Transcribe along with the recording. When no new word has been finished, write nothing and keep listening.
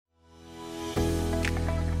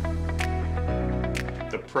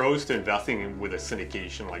pros to investing with a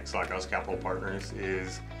syndication like Sawgrass Capital Partners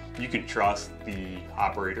is you can trust the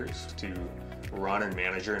operators to run and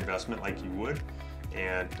manage your investment like you would,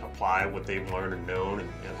 and apply what they've learned and known,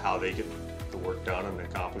 and how they get the work done and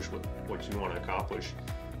accomplish what you want to accomplish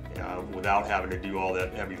without having to do all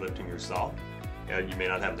that heavy lifting yourself. You may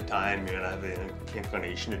not have the time, you may not have the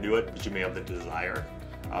inclination to do it, but you may have the desire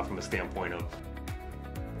from a standpoint of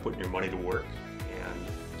putting your money to work.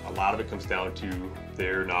 And a lot of it comes down to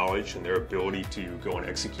their knowledge and their ability to go and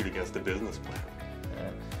execute against the business plan.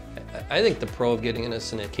 I think the pro of getting into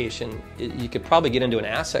syndication, you could probably get into an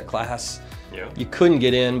asset class you couldn't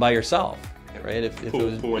get in by yourself, right? If it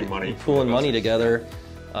was pooling money together,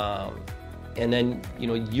 and then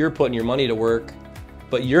you're putting your money to work,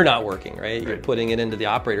 but you're not working, right? You're putting it into the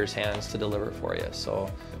operator's hands to deliver for you.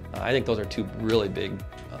 So I think those are two really big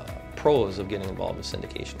pros of getting involved with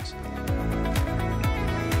syndications.